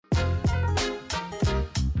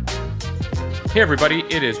Hey everybody,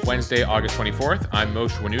 it is Wednesday, August 24th. I'm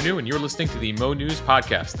Mosh and you're listening to the Mo News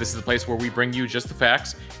Podcast. This is the place where we bring you just the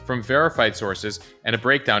facts from verified sources and a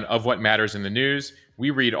breakdown of what matters in the news. We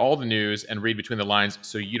read all the news and read between the lines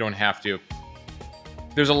so you don't have to.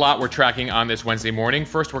 There's a lot we're tracking on this Wednesday morning.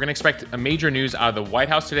 First, we're going to expect a major news out of the White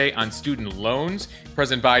House today on student loans.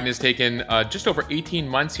 President Biden has taken just over 18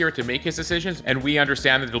 months here to make his decisions, and we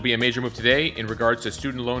understand that it'll be a major move today in regards to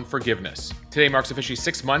student loan forgiveness. Today marks officially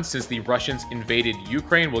 6 months since the Russians invaded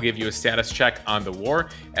Ukraine. We'll give you a status check on the war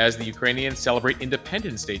as the Ukrainians celebrate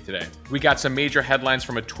Independence Day today. We got some major headlines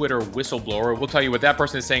from a Twitter whistleblower. We'll tell you what that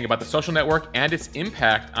person is saying about the social network and its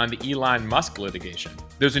impact on the Elon Musk litigation.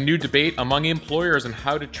 There's a new debate among employers on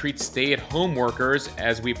how to treat stay-at-home workers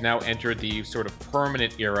as we've now entered the sort of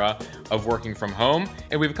permanent era of working from home.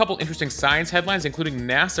 And we have a couple interesting science headlines, including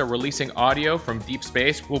NASA releasing audio from deep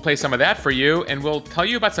space. We'll play some of that for you, and we'll tell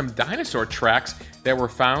you about some dinosaur tracks that were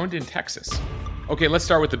found in Texas. Okay, let's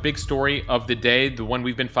start with the big story of the day, the one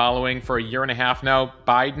we've been following for a year and a half now,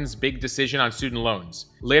 Biden's big decision on student loans.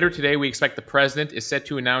 Later today, we expect the president is set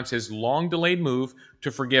to announce his long-delayed move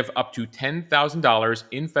to forgive up to $10,000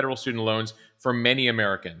 in federal student loans for many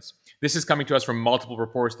Americans. This is coming to us from multiple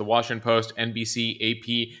reports, the Washington Post, NBC,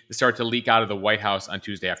 AP, that started to leak out of the White House on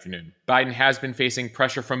Tuesday afternoon. Biden has been facing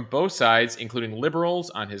pressure from both sides, including liberals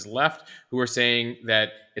on his left, who are saying that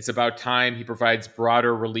it's about time he provides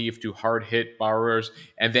broader relief to hard-hit borrowers,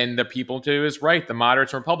 and then the people to his right, the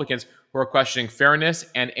moderates and Republicans, who are questioning fairness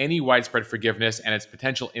and any widespread forgiveness and its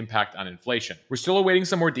potential impact on inflation. We're still awaiting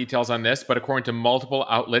some more details on this, but according to multiple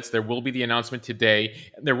outlets, there will be the announcement today,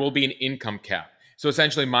 and there will be an income cap. So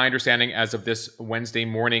essentially, my understanding as of this Wednesday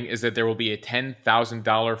morning is that there will be a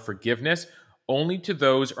 $10,000 forgiveness only to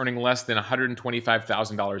those earning less than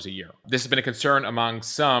 $125,000 a year. This has been a concern among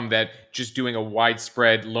some that just doing a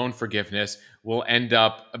widespread loan forgiveness will end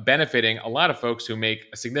up benefiting a lot of folks who make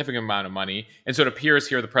a significant amount of money. And so it appears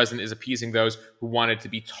here the president is appeasing those who wanted to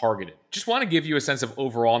be targeted. Just want to give you a sense of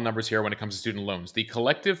overall numbers here when it comes to student loans. The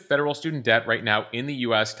collective federal student debt right now in the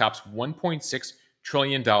U.S. tops $1.6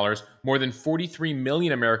 trillion. More than 43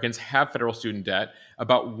 million Americans have federal student debt.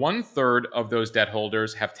 About 1/3 of those debt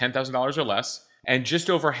holders have $10,000 or less, and just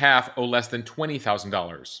over half owe less than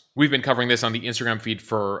 $20,000. We've been covering this on the Instagram feed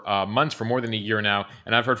for months, for more than a year now,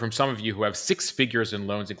 and I've heard from some of you who have six figures in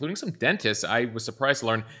loans, including some dentists. I was surprised to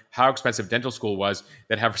learn how expensive dental school was,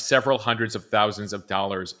 that have several hundreds of thousands of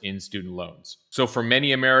dollars in student loans. So for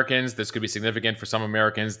many Americans, this could be significant. For some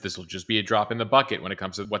Americans, this will just be a drop in the bucket when it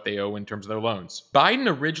comes to what they owe in terms of their loans. Biden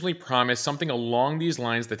originally promised something along these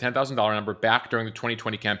lines, the $10,000 number, back during the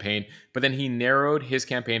 2020 campaign, but then he narrowed his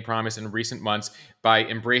campaign promise in recent months by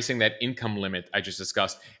embracing that income limit I just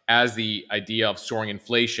discussed, as the idea of soaring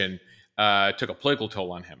inflation took a political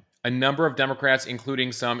toll on him. A number of Democrats,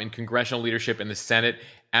 including some in congressional leadership in the Senate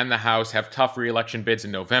and the House, have tough re-election bids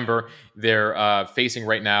in November. They're facing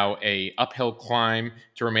right now a uphill climb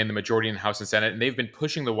to remain the majority in the House and Senate, and they've been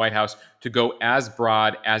pushing the White House to go as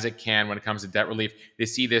broad as it can when it comes to debt relief. They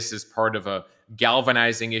see this as part of a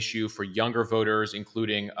galvanizing issue for younger voters,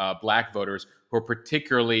 including Black voters, who are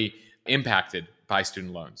particularly impacted by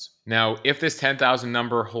student loans. Now, if this 10,000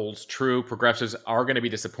 number holds true, progressives are going to be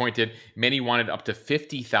disappointed. Many wanted up to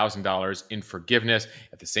 $50,000 in forgiveness.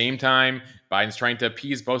 At the same time, Biden's trying to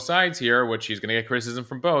appease both sides here, which he's going to get criticism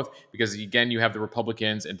from both, because again, you have the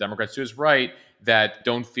Republicans and Democrats to his right that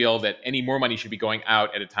don't feel that any more money should be going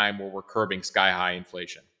out at a time where we're curbing sky-high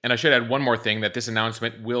inflation. And I should add one more thing, that this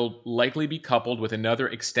announcement will likely be coupled with another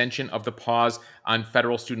extension of the pause on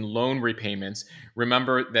federal student loan repayments.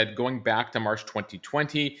 Remember that going back to March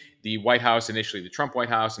 2020, the White House, initially the Trump White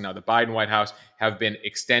House and now the Biden White House, have been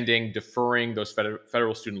deferring those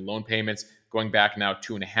federal student loan payments going back now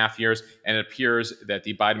 2.5 years. And it appears that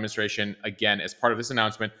the Biden administration, again, as part of this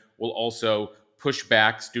announcement, will also push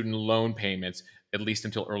back student loan payments at least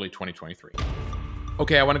until early 2023.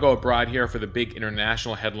 Okay, I want to go abroad here for the big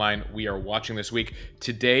international headline we are watching this week.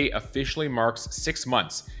 Today officially marks 6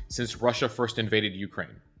 months since Russia first invaded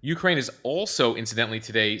Ukraine. Ukraine is also, incidentally,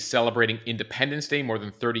 today celebrating Independence Day, more than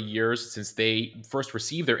 30 years since they first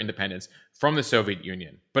received their independence from the Soviet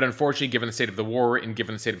Union. But unfortunately, given the state of the war and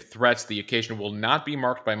given the state of threats, the occasion will not be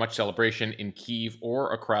marked by much celebration in Kyiv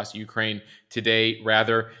or across Ukraine today.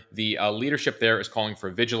 Rather, the leadership there is calling for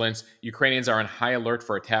vigilance. Ukrainians are on high alert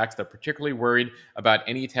for attacks. They're particularly worried about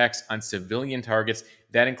any attacks on civilian targets.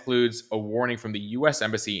 That includes a warning from the U.S.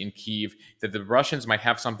 Embassy in Kyiv that the Russians might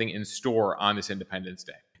have something in store on this Independence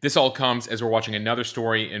Day. This all comes as we're watching another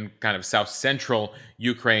story in kind of south central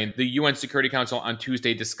Ukraine. The UN Security Council on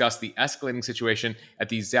Tuesday discussed the escalating situation at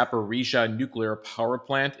the Zaporizhzhia nuclear power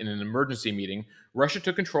plant in an emergency meeting. Russia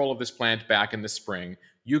took control of this plant back in the spring.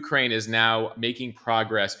 Ukraine is now making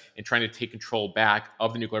progress in trying to take control back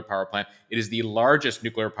of the nuclear power plant. It is the largest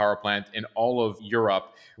nuclear power plant in all of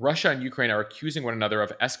Europe. Russia and Ukraine are accusing one another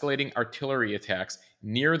of escalating artillery attacks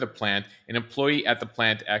near the plant. An employee at the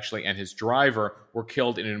plant actually and his driver were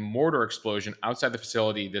killed in a mortar explosion outside the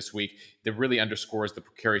facility this week that really underscores the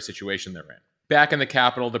precarious situation they're in. Back in the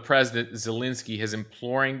capital, the president, Zelensky, is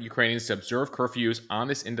imploring Ukrainians to observe curfews on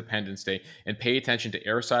this Independence Day and pay attention to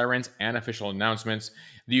air sirens and official announcements.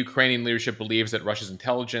 The Ukrainian leadership believes that Russia's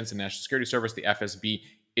intelligence and national security service, the FSB,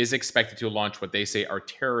 is expected to launch what they say are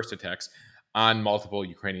terrorist attacks on multiple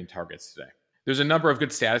Ukrainian targets today. There's a number of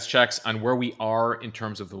good status checks on where we are in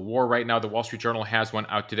terms of the war right now. The Wall Street Journal has one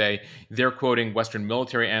out today. They're quoting Western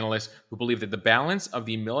military analysts who believe that the balance of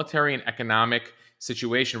the military and economic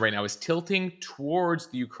situation right now is tilting towards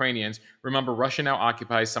the Ukrainians. Remember, Russia now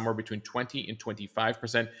occupies somewhere between 20 and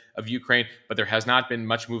 25% of Ukraine, but there has not been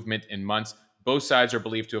much movement in months. Both sides are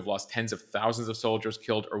believed to have lost tens of thousands of soldiers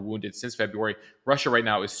killed or wounded since February. Russia right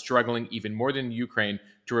now is struggling even more than Ukraine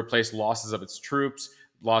to replace losses of its troops,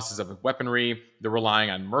 losses of weaponry. They're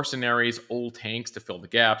relying on mercenaries, old tanks to fill the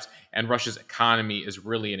gaps, and Russia's economy is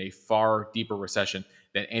really in a far deeper recession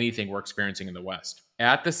than anything we're experiencing in the West.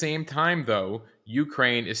 At the same time, though,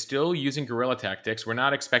 Ukraine is still using guerrilla tactics. We're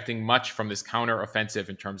not expecting much from this counteroffensive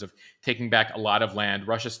in terms of taking back a lot of land.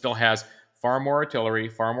 Russia still has far more artillery,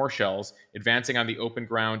 far more shells. Advancing on the open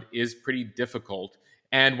ground is pretty difficult.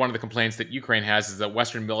 And one of the complaints that Ukraine has is that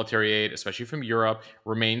Western military aid, especially from Europe,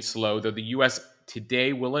 remains slow, though the U.S.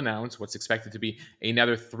 today will announce what's expected to be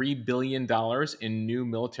another $3 billion in new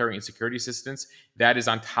military and security assistance. That is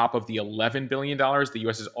on top of the $11 billion the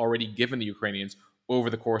U.S. has already given the Ukrainians over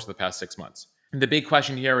the course of the past 6 months. The big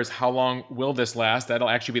question here is how long will this last? That'll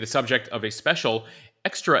actually be the subject of a special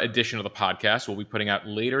extra edition of the podcast we'll be putting out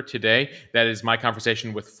later today. That is my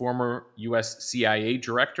conversation with former U.S. CIA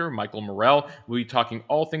Director Michael Morell. We'll be talking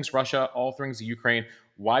all things Russia, all things Ukraine,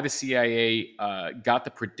 why the CIA got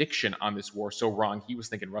the prediction on this war so wrong. He was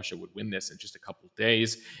thinking Russia would win this in just a couple of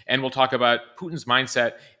days. And we'll talk about Putin's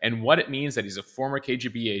mindset and what it means that he's a former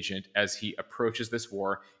KGB agent as he approaches this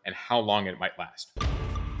war and how long it might last.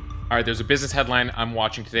 All right, there's a business headline I'm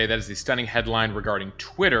watching today. That is the stunning headline regarding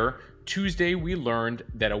Twitter. Tuesday, we learned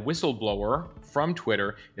that a whistleblower from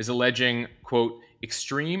Twitter is alleging, quote,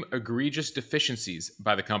 extreme egregious deficiencies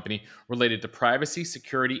by the company related to privacy,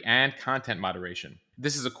 security, and content moderation.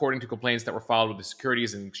 This is according to complaints that were filed with the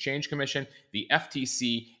Securities and Exchange Commission, the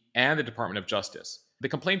FTC, and the Department of Justice. The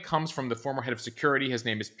complaint comes from the former head of security. His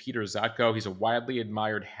name is Peter Zatko. He's a widely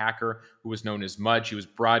admired hacker who was known as Mudge. He was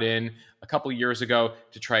brought in a couple years ago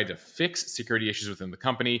to try to fix security issues within the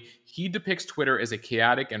company. He depicts Twitter as a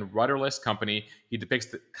chaotic and rudderless company. He depicts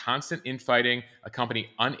the constant infighting, a company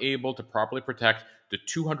unable to properly protect the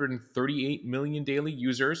 238 million daily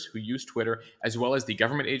users who use Twitter, as well as the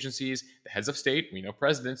government agencies, the heads of state, we know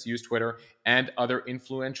presidents use Twitter, and other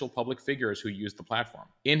influential public figures who use the platform.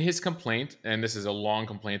 In his complaint, and this is a long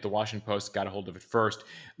complaint, the Washington Post got a hold of it first,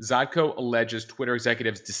 Zatko alleges Twitter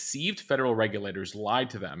executives deceived federal regulators, lied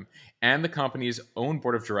to them, and the company's own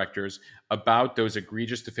board of directors about those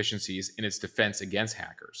egregious deficiencies in its defense against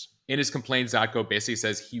hackers. In his complaint, Zatko basically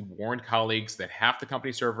says he warned colleagues that half the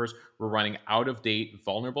company servers were running out-of-date,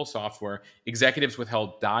 vulnerable software. Executives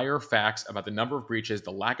withheld dire facts about the number of breaches,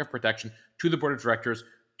 the lack of protection to the board of directors,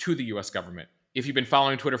 to the U.S. government. If you've been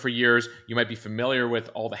following Twitter for years, you might be familiar with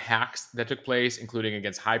all the hacks that took place, including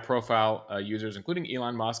against high-profile users, including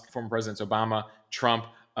Elon Musk, former Presidents Obama, Trump.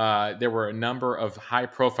 There were a number of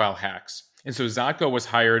high-profile hacks. And so Zatko was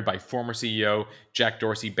hired by former CEO Jack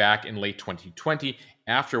Dorsey back in late 2020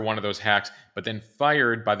 after one of those hacks, but then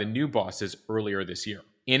fired by the new bosses earlier this year.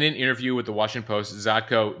 In an interview with the Washington Post,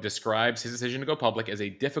 Zatko describes his decision to go public as a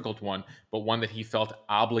difficult one, but one that he felt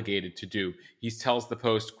obligated to do. He tells the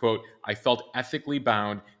Post, quote, I felt ethically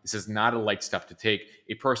bound. This is not a light step to take.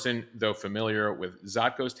 A person, though familiar with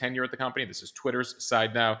Zatko's tenure at the company, this is Twitter's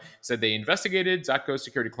side now, said they investigated Zatko's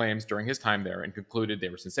security claims during his time there and concluded they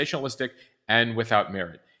were sensationalistic and without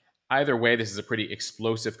merit. Either way, this is a pretty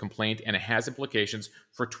explosive complaint, and it has implications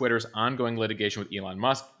for Twitter's ongoing litigation with Elon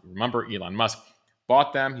Musk. Remember, Elon Musk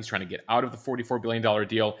bought them. He's trying to get out of the $44 billion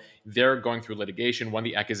deal. They're going through litigation. One of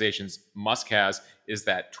the accusations Musk has is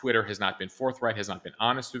that Twitter has not been forthright, has not been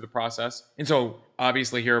honest through the process. And so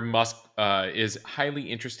obviously here, Musk is highly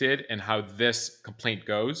interested in how this complaint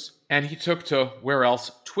goes. And he took to, where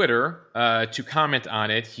else, Twitter, to comment on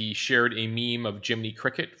it. He shared a meme of Jiminy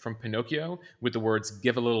Cricket from Pinocchio with the words,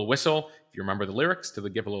 "Give a little whistle." If you remember the lyrics to the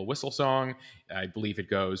Give a Little Whistle song, I believe it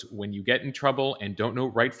goes, "When you get in trouble and don't know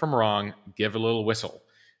right from wrong, give a little whistle."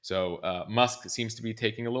 So Musk seems to be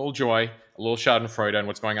taking a little joy, a little schadenfreude on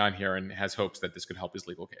what's going on here, and has hopes that this could help his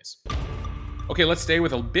legal case. Okay, let's stay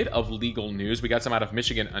with a bit of legal news. We got some out of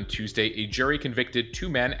Michigan on Tuesday. A jury convicted two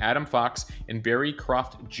men, Adam Fox and Barry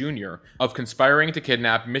Croft Jr., of conspiring to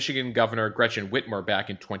kidnap Michigan Governor Gretchen Whitmer back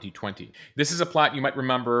in 2020. This is a plot you might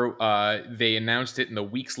remember. They announced it in the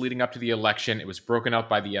weeks leading up to the election. It was broken up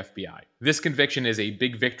by the FBI. This conviction is a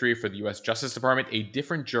big victory for the U.S. Justice Department. A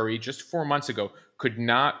different jury just 4 months ago could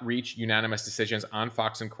not reach unanimous decisions on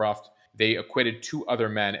Fox and Croft. They acquitted two other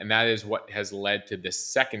men, and that is what has led to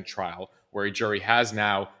this second trial, where a jury has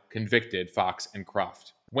now convicted Fox and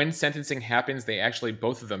Croft. When sentencing happens, they actually,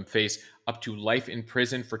 both of them, face up to life in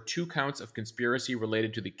prison for 2 counts of conspiracy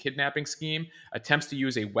related to the kidnapping scheme, attempts to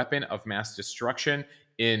use a weapon of mass destruction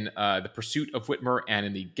in the pursuit of Whitmer, and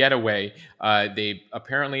in the getaway. They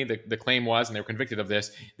apparently, the claim was, and they were convicted of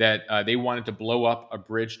this, that they wanted to blow up a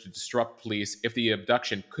bridge to disrupt police if the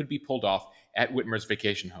abduction could be pulled off at Whitmer's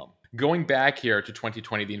vacation home. Going back here to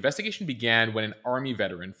 2020, the investigation began when an Army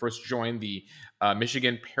veteran first joined the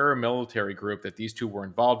Michigan paramilitary group that these two were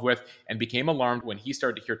involved with, and became alarmed when he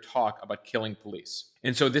started to hear talk about killing police.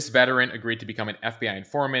 And so this veteran agreed to become an FBI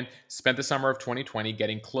informant, spent the summer of 2020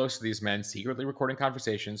 getting close to these men, secretly recording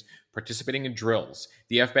conversations, participating in drills.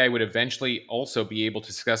 The FBI would eventually also be able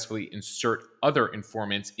to successfully insert other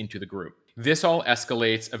informants into the group. This all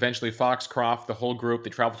escalates. Eventually, Fox, Croft, the whole group, they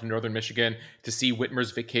travel to northern Michigan to see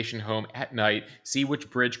Whitmer's vacation home at night, see which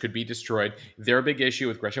bridge could be destroyed. Their big issue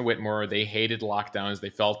with Gretchen Whitmer, they hated lockdowns. They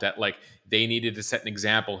felt that they needed to set an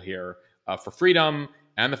example here for freedom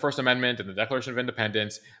and the First Amendment and the Declaration of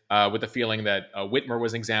Independence, with the feeling that Whitmer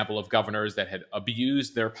was an example of governors that had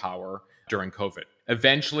abused their power during COVID.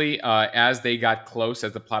 Eventually, as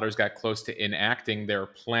the plotters got close to enacting their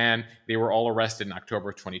plan, they were all arrested in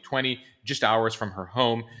October of 2020, just hours from her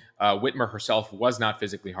home. Whitmer herself was not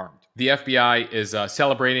physically harmed. The FBI is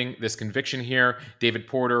celebrating this conviction here. David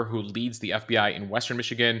Porter, who leads the FBI in Western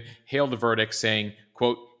Michigan, hailed the verdict, saying,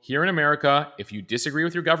 quote, "Here in America, if you disagree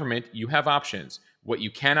with your government, you have options. What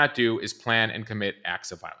you cannot do is plan and commit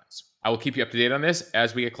acts of violence." I will keep you up to date on this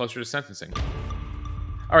as we get closer to sentencing.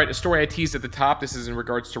 All right, a story I teased at the top. This is in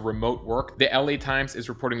regards to remote work. The LA Times is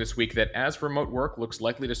reporting this week that as remote work looks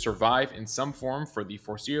likely to survive in some form for the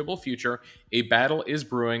foreseeable future, a battle is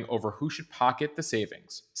brewing over who should pocket the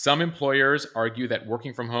savings. Some employers argue that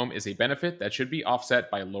working from home is a benefit that should be offset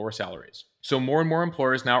by lower salaries. So more and more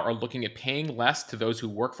employers now are looking at paying less to those who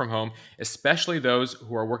work from home, especially those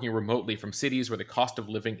who are working remotely from cities where the cost of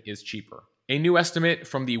living is cheaper. A new estimate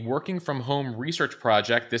from the Working From Home Research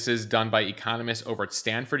Project, this is done by economists over at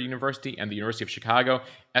Stanford University and the University of Chicago,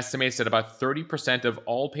 estimates that about 30% of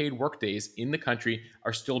all paid workdays in the country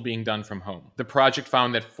are still being done from home. The project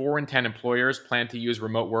found that 4 in 10 employers plan to use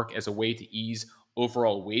remote work as a way to ease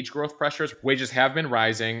overall wage growth pressures. Wages have been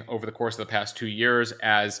rising over the course of the past 2 years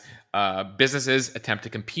as businesses attempt to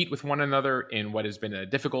compete with one another in what has been a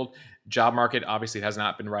difficult job market. Obviously, it has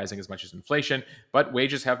not been rising as much as inflation, but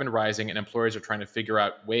wages have been rising, and employers are trying to figure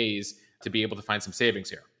out ways to be able to find some savings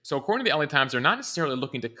here. So according to the LA Times, they're not necessarily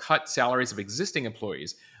looking to cut salaries of existing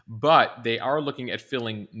employees, but they are looking at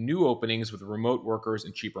filling new openings with remote workers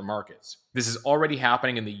in cheaper markets. This is already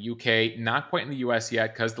happening in the UK, not quite in the US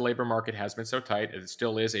yet because the labor market has been so tight. It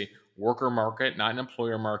still is a worker market, not an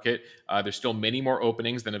employer market. There's still many more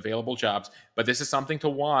openings than available jobs, but this is something to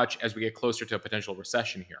watch as we get closer to a potential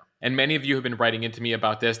recession here. And many of you have been writing into me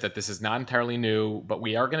about this, that this is not entirely new, but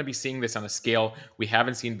we are going to be seeing this on a scale we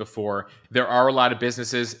haven't seen before. There are a lot of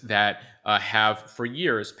businesses that have for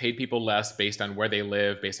years paid people less based on where they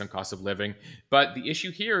live, based on cost of living. But the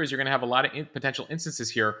issue here is you're going to have a lot of potential instances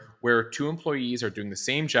here where 2 employees are doing the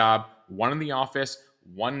same job, one in the office,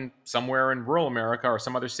 one somewhere in rural America or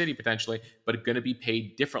some other city potentially, but going to be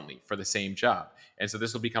paid differently for the same job. And so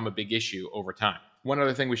this will become a big issue over time. One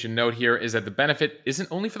other thing we should note here is that the benefit isn't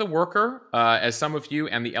only for the worker, as some of you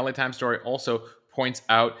and the LA Times story also points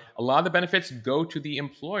out. A lot of the benefits go to the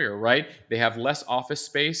employer, right? They have less office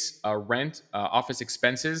space, rent, office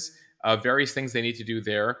expenses, various things they need to do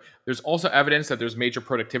there. There's also evidence that there's major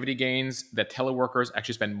productivity gains, that teleworkers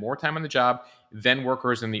actually spend more time on the job than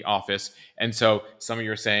workers in the office. And so some of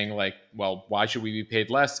you are saying well, why should we be paid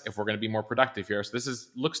less if we're going to be more productive here? So this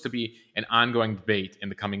looks to be an ongoing debate in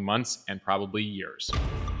the coming months and probably years.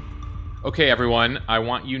 Okay, everyone, I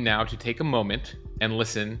want you now to take a moment and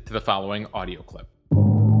listen to the following audio clip.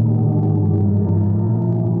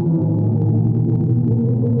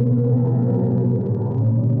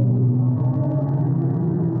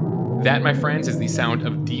 That, my friends, is the sound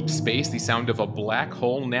of deep space, the sound of a black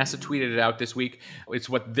hole. NASA tweeted it out this week. It's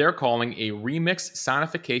what they're calling a remixed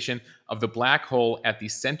sonification of the black hole at the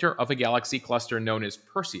center of a galaxy cluster known as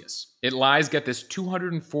Perseus. It lies, get this,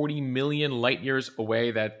 240 million light years away.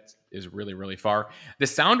 That is really, really far. The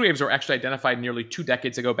sound waves were actually identified nearly 2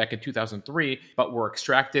 decades ago, back in 2003, but were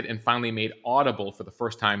extracted and finally made audible for the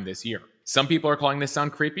first time this year. Some people are calling this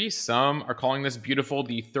sound creepy. Some are calling this beautiful.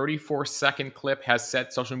 The 34-second clip has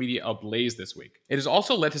set social media ablaze this week. It has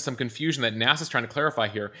also led to some confusion that NASA's trying to clarify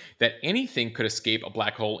here that anything could escape a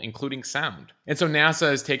black hole, including sound. And so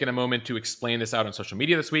NASA has taken a moment to explain this out on social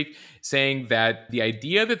media this week, saying that the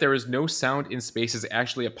idea that there is no sound in space is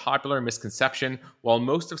actually a popular misconception. While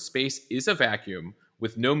most of space is a vacuum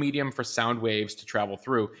with no medium for sound waves to travel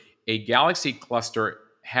through, a galaxy cluster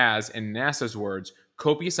has, in NASA's words,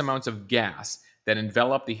 copious amounts of gas that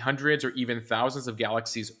envelop the hundreds or even thousands of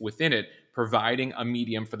galaxies within it, providing a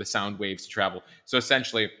medium for the sound waves to travel. So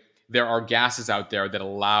essentially, there are gases out there that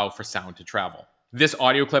allow for sound to travel. This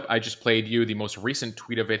audio clip I just played you, the most recent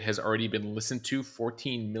tweet of it has already been listened to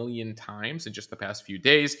 14 million times in just the past few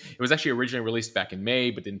days. It was actually originally released back in May,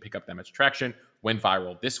 but didn't pick up that much traction. Went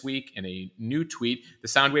viral this week in a new tweet. The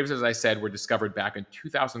sound waves, as I said, were discovered back in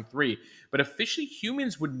 2003, but officially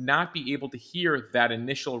humans would not be able to hear that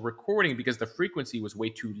initial recording because the frequency was way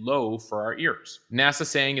too low for our ears. NASA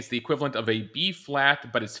saying it's the equivalent of a B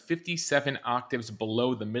flat, but it's 57 octaves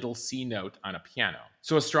below the middle C note on a piano.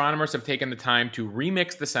 So astronomers have taken the time to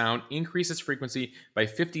remix the sound, increase its frequency by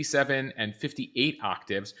 57 and 58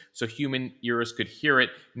 octaves so human ears could hear it.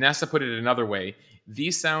 NASA put it another way.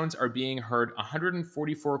 These sounds are being heard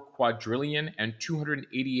 144 quadrillion and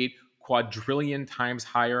 288 quadrillion times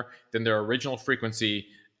higher than their original frequency.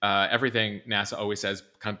 Everything NASA always says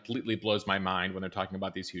completely blows my mind when they're talking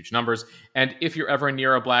about these huge numbers. And if you're ever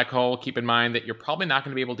near a black hole, keep in mind that you're probably not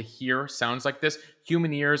going to be able to hear sounds like this.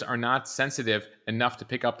 Human ears are not sensitive enough to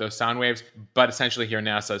pick up those sound waves, but essentially here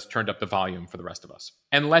NASA has turned up the volume for the rest of us.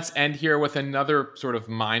 And let's end here with another sort of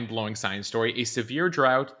mind-blowing science story. A severe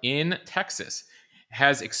drought in Texas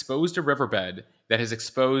has exposed a riverbed that has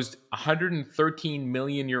exposed 113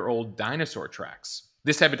 million year old dinosaur tracks.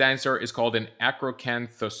 This type of dinosaur is called an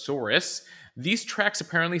Acrocanthosaurus. These tracks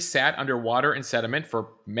apparently sat underwater in sediment for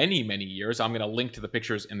many, many years. I'm going to link to the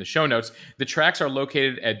pictures in the show notes. The tracks are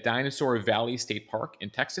located at Dinosaur Valley State Park in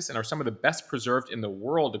Texas and are some of the best preserved in the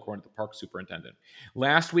world, according to the park superintendent.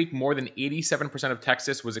 Last week, more than 87% of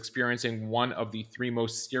Texas was experiencing one of the 3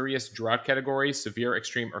 most serious drought categories, severe,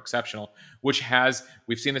 extreme, or exceptional,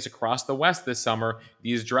 we've seen this across the West this summer.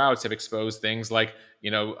 These droughts have exposed things like,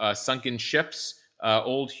 sunken ships,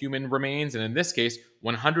 old human remains, and in this case,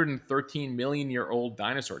 113 million year old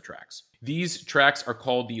dinosaur tracks. These tracks are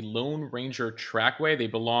called the Lone Ranger Trackway. They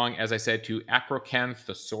belong, as I said, to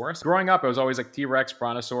Acrocanthosaurus. Growing up, I was always like T-Rex,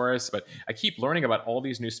 Brontosaurus, but I keep learning about all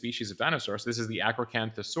these new species of dinosaurs. This is the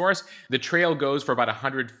Acrocanthosaurus. The trail goes for about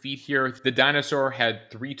 100 feet here. The dinosaur had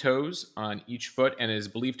 3 toes on each foot and is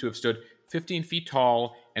believed to have stood 15 feet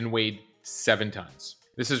tall and weighed 7 tons.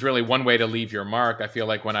 This is really one way to leave your mark. I feel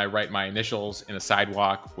like when I write my initials in a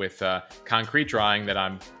sidewalk with concrete drawing that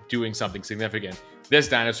I'm doing something significant. This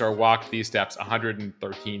dinosaur walked these steps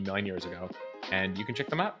 113 million years ago, and you can check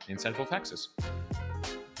them out in Central Texas.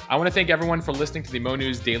 I want to thank everyone for listening to the Mo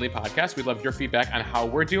News Daily Podcast. We'd love your feedback on how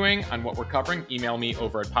we're doing, on what we're covering. Email me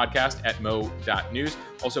over at podcast@mo.news.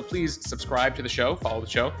 Also, please subscribe to the show, follow the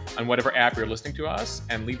show on whatever app you're listening to us,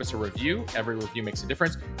 and leave us a review. Every review makes a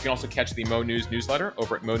difference. You can also catch the Mo News newsletter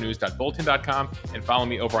over at monews.bulletin.com and follow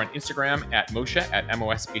me over on Instagram at Moshe, at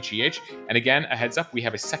MOSHEH. And again, a heads up, we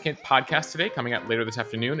have a second podcast today coming out later this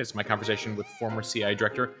afternoon. It's my conversation with former CIA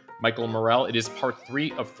Director Michael Morrell. It is part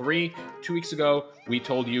 3 of 3. 2 weeks ago, we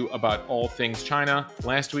told you about all things China.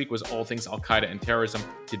 Last week was all things Al-Qaeda and terrorism.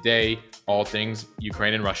 Today, all things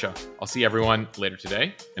Ukraine and Russia. I'll see everyone later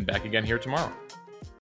today and back again here tomorrow.